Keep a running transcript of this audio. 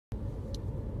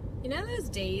You know those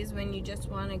days when you just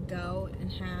want to go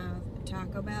and have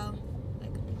Taco Bell?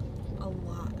 Like, a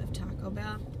lot of Taco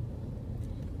Bell.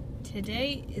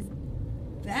 Today is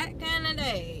that kind of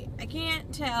day. I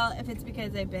can't tell if it's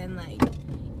because I've been, like,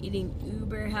 eating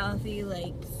uber healthy,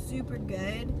 like, super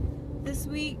good this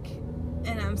week,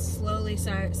 and I'm slowly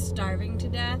starving to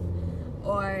death,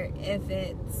 or if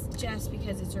it's just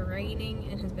because it's raining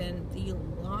and has been the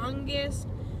longest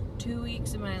 2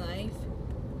 weeks of my life,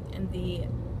 and the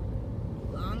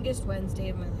longest Wednesday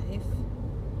of my life.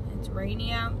 It's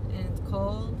rainy out and it's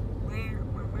cold.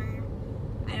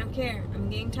 I don't care. I'm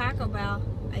getting Taco Bell.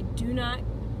 I do not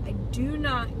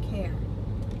care.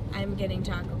 I'm getting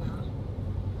Taco Bell.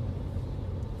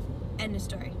 End of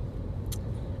story.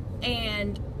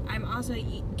 And I'm also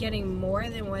getting more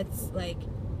than what's like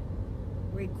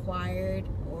required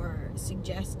or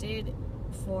suggested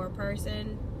for a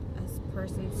person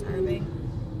starving.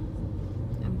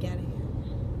 I'm getting it.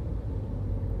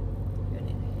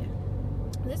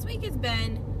 This week has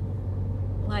been,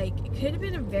 like, it could have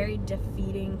been a very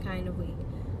defeating kind of week.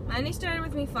 Monday started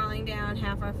with me falling down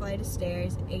half our flight of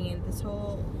stairs, and this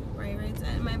whole right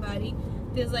side of my body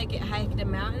feels like it hiked a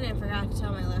mountain and forgot to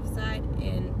tell my left side,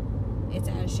 and it's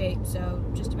out of shape. So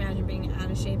just imagine being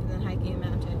out of shape and then hiking a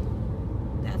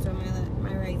mountain. That's what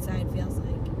my right side feels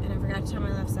like, and I forgot to tell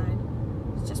my left side.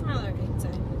 It's just my right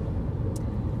side.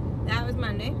 That was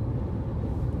Monday.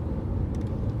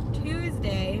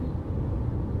 Tuesday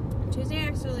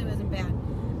actually wasn't bad.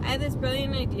 I had this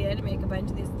brilliant idea to make a bunch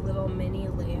of these little mini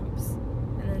lamps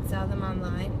and then sell them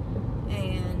online.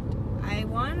 And I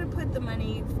wanted to put the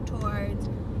money towards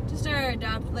just our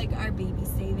baby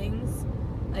savings.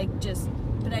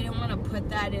 But I don't want to put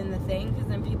that in the thing because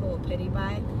then people will pity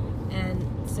buy.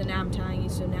 And so now I'm telling you,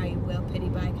 so now you will pity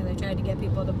buy, because I tried to get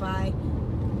people to buy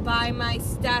my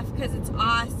stuff because it's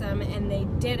awesome and they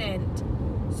didn't.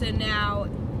 So now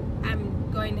I'm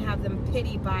going to have them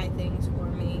pity buy things for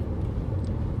me.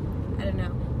 I don't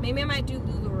know. Maybe I might do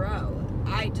LuLaRoe.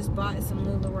 I just bought some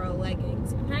LuLaRoe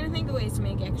leggings. I'm trying to think of ways to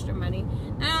make extra money.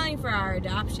 Not only for our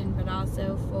adoption, but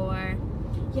also for,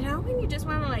 when you just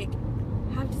want to, like,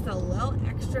 have just a little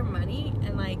extra money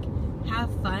and, like,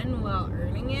 have fun while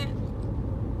earning it.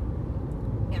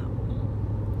 Yeah.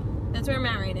 That's where I'm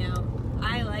at right now.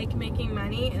 I like making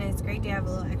money, and it's great to have a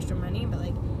little extra money, but,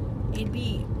 like, it'd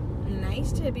be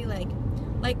nice to be, like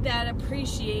that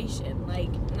appreciation,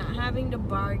 like, not having to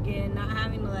bargain, not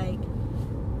having to, like,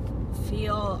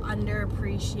 feel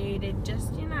underappreciated,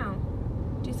 just,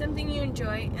 do something you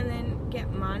enjoy and then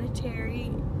get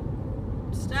monetary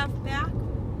stuff back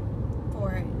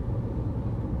for it.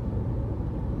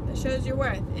 That shows your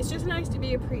worth. It's just nice to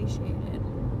be appreciated.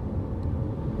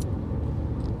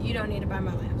 You don't need to buy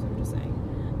my lamps, I'm just saying.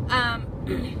 I'm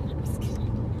just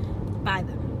kidding. Buy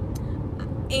them.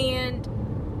 And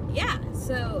yeah,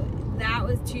 so that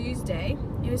was Tuesday.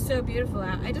 It was so beautiful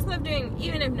out. I just love doing,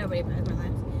 even if nobody buys my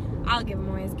lamps, I'll give them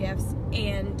away as gifts.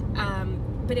 And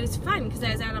but it was fun because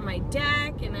I was out on my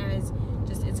deck, and I was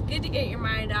just, it's good to get your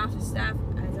mind off of stuff.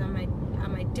 I was on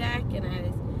my deck, and I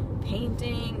was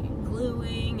painting and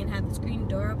gluing and had the screen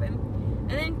door open.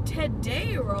 And then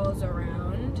today rolls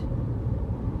around.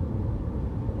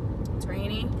 It's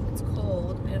rainy, it's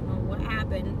cold. I don't know what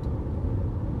happened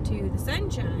to the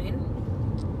sunshine.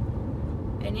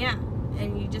 And yeah,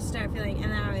 and you just start feeling,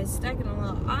 and I was stuck in a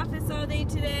little office all day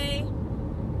today,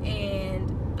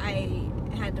 and I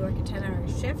had to work a 10-hour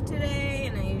shift today,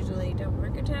 and I usually don't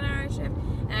work a 10-hour shift,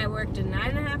 and I worked a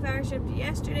 9.5-hour shift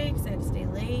yesterday because I had to stay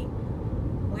late.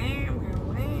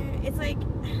 It's like,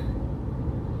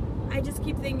 I just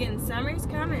keep thinking, summer's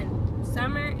coming.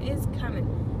 Summer is coming.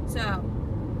 So,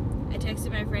 I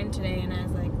texted my friend today, and I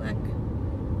was like, look,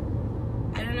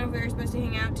 I don't know if we were supposed to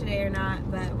hang out today or not,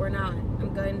 but we're not.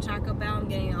 I'm going to Taco Bell. I'm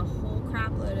getting a whole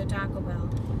crap load of Taco Bell.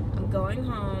 I'm going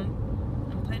home.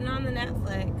 I'm putting on the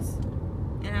Netflix,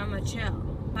 and I'm going to chill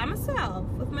by myself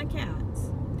with my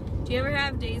cats. Do you ever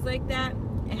have days like that?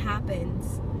 It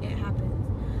happens. It happens.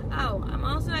 Oh,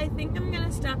 I think I'm going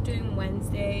to stop doing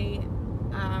Wednesday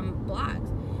vlogs,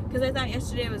 because I thought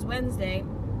yesterday was Wednesday,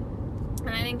 and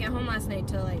I didn't get home last night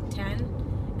till like 10,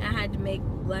 and I had to make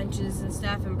lunches and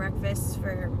stuff and breakfasts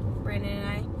for Brandon and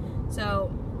I.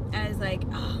 So I was like,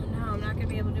 oh no, I'm not gonna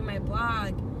be able to do my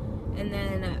blog. And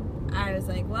then I was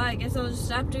like, well, I guess I'll just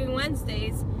stop doing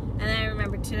Wednesdays. And then I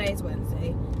remembered today's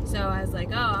Wednesday, so I was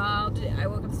like, oh, I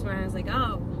woke up this morning, I was like,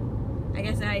 oh, I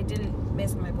guess I didn't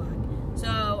miss my blog.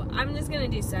 So I'm just gonna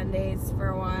do Sundays for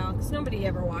a while, because nobody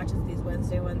ever watches these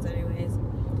Wednesday ones anyways.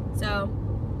 So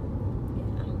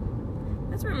yeah,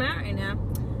 that's where I'm at right now.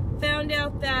 Found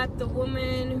out that the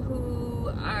woman who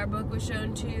our book was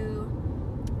shown to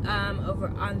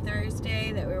over on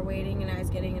Thursday that we were waiting, and I was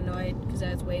getting annoyed because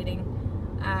I was waiting.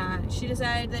 She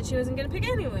decided that she wasn't going to pick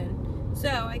anyone. So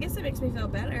I guess it makes me feel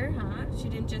better, huh? She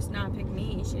didn't just not pick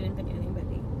me. She didn't pick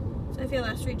anybody. So I feel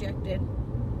less rejected.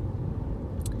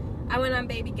 I went on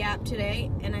Baby Gap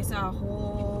today, and I saw a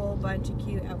whole bunch of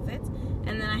cute outfits.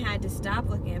 And then I had to stop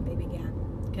looking at Baby Gap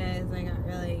because I got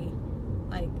really,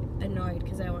 annoyed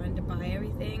because I wanted to buy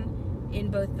everything in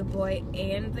both the boy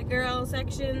and the girl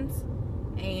sections.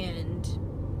 And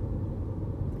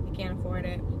I can't afford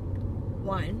it.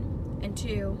 1. And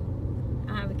 2, I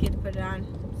don't have a kid to put it on.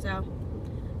 So,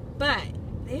 but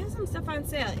they have some stuff on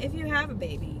sale. If you have a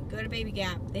baby, go to Baby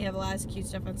Gap. They have a lot of cute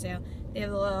stuff on sale. They have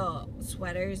the little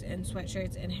sweaters and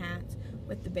sweatshirts and hats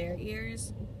with the bear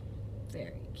ears.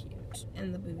 Very cute.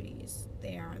 And the booties.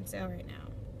 They are on sale right now.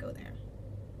 Go there.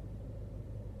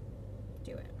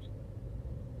 Do it.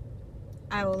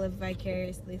 I will live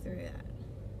vicariously through that.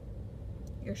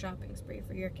 Your shopping spree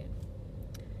for your kid.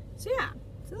 So yeah.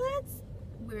 So that's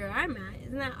where I'm at.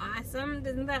 Isn't that awesome?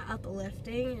 Isn't that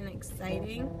uplifting and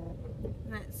exciting? Isn't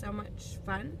that so much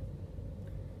fun?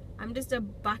 I'm just a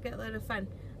bucket load of fun.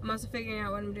 I'm also figuring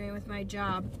out what I'm doing with my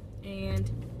job, and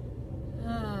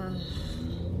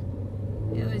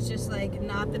it was just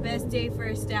not the best day for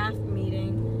a staff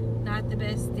meeting, not the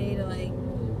best day to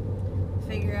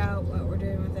figure out what we're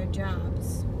doing with our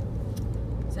jobs.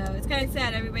 So it's kind of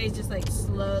sad. Everybody's just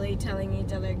slowly telling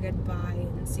each other goodbye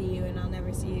and see you, and I'll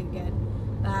never see you again.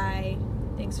 Bye.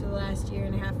 Thanks for the last year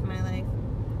and a half of my life.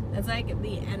 That's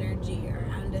the energy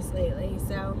around us lately.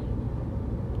 So,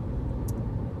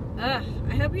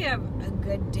 I hope you have a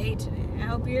good day today. I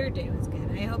hope your day was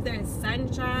good. I hope there's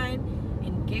sunshine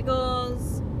and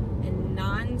giggles and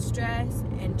non-stress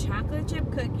and chocolate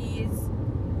chip cookies.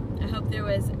 I hope there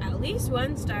was at least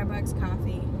one Starbucks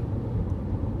coffee.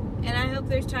 And I hope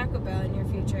there's Taco Bell in your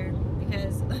future,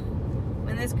 because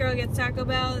when this girl gets Taco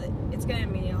Bell, it's going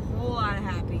to be a whole lot of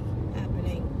happening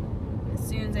as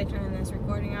soon as I turn this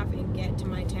recording off and get to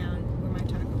my town where my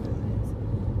Taco Bell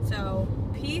is. So,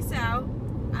 peace out.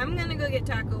 I'm going to go get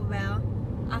Taco Bell.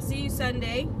 I'll see you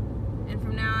Sunday. And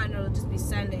from now on, it'll just be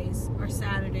Sundays or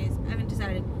Saturdays. I haven't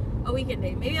decided. A weekend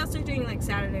day. Maybe I'll start doing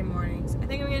Saturday mornings. I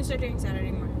think I'm going to start doing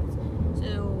Saturday mornings.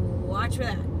 So, watch for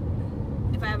that.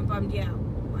 If I haven't bummed you out,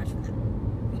 watch for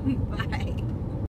that. Bye.